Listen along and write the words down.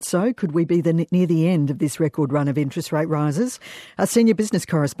so. Could we be near the end of this record run of interest rate rises? Our senior business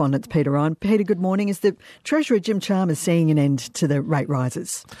correspondent, Peter Ryan. Peter, good morning. Is the Treasurer Jim Chalmers seeing an end to the rate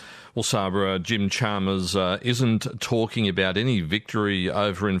rises? Well, Sabra, Jim Chalmers isn't talking about any victory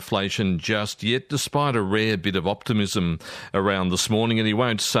over inflation just yet, despite a rare bit of optimism around this morning. And he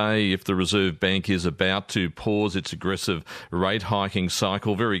won't say if the Reserve Bank is about to pause its aggressive rate hiking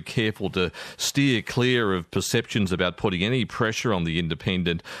cycle. Very careful to steer clear of perceptions about putting any pressure on the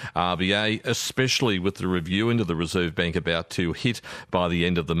independent RBA, especially with the review into the Reserve Bank about to hit by the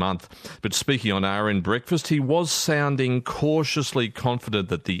end of the month. But speaking on RN Breakfast, he was sounding cautiously confident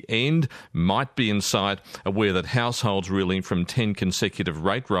that the end might be in sight, aware that households reeling from 10 consecutive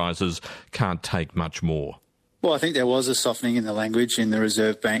rate rises can't take much more. Well, I think there was a softening in the language in the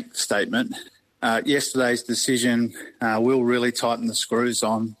Reserve Bank statement. Yesterday's decision will really tighten the screws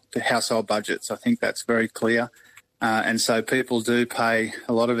on the household budgets. I think that's very clear. And so people do pay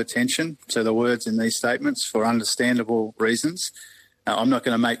a lot of attention to the words in these statements for understandable reasons. I'm not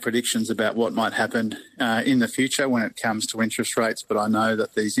going to make predictions about what might happen in the future when it comes to interest rates, but I know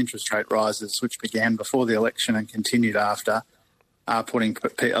that these interest rate rises, which began before the election and continued after, are putting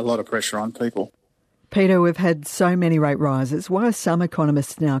a lot of pressure on people. Peter, we've had so many rate rises. Why are some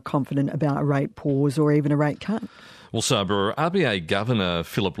economists now confident about a rate pause or even a rate cut? Well, Sabra, RBA Governor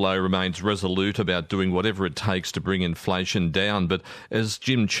Philip Lowe remains resolute about doing whatever it takes to bring inflation down. But as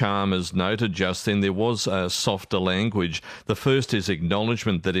Jim Chalmers noted just then, there was a softer language. The first is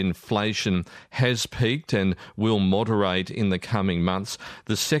acknowledgement that inflation has peaked and will moderate in the coming months.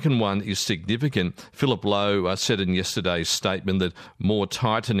 The second one is significant. Philip Lowe said in yesterday's statement that more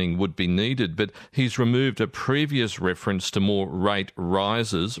tightening would be needed, but he's removed a previous reference to more rate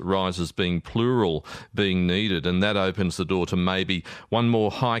rises being plural, being needed, and that opens the door to maybe one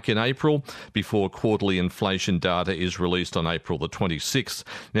more hike in April before quarterly inflation data is released on April the 26th.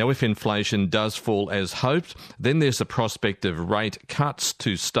 Now, if inflation does fall as hoped, then there's the prospect of rate cuts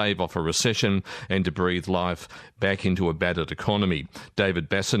to stave off a recession and to breathe life back into a battered economy. David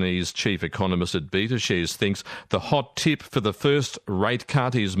Bassanese, chief economist at Betashares, thinks the hot tip for the first rate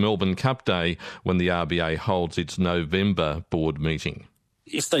cut is Melbourne Cup Day, when the RBA holds its November board meeting.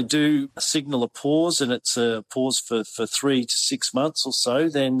 If they do signal a pause, and it's a pause for 3 to 6 months or so,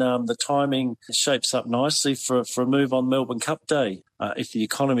 then the timing shapes up nicely for a move on Melbourne Cup Day. If the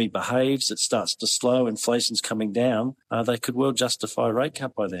economy behaves, it starts to slow, inflation's coming down, they could well justify a rate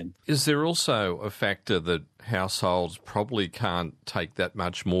cut by then. Is there also a factor that households probably can't take that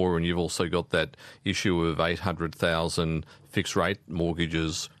much more, and you've also got that issue of 800,000 fixed rate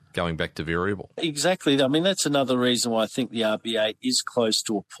mortgages going back to variable? Exactly. I mean, that's another reason why I think the RBA is close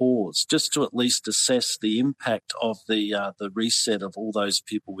to a pause, just to at least assess the impact of the reset of all those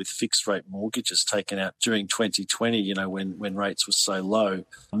people with fixed rate mortgages taken out during 2020, when rates were so low.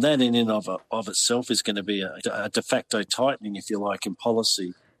 And that in and of itself is going to be a de facto tightening, if you like, in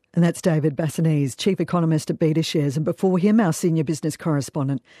policy. And that's David Bassanese, chief economist at Betashares. And before him, our senior business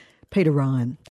correspondent, Peter Ryan.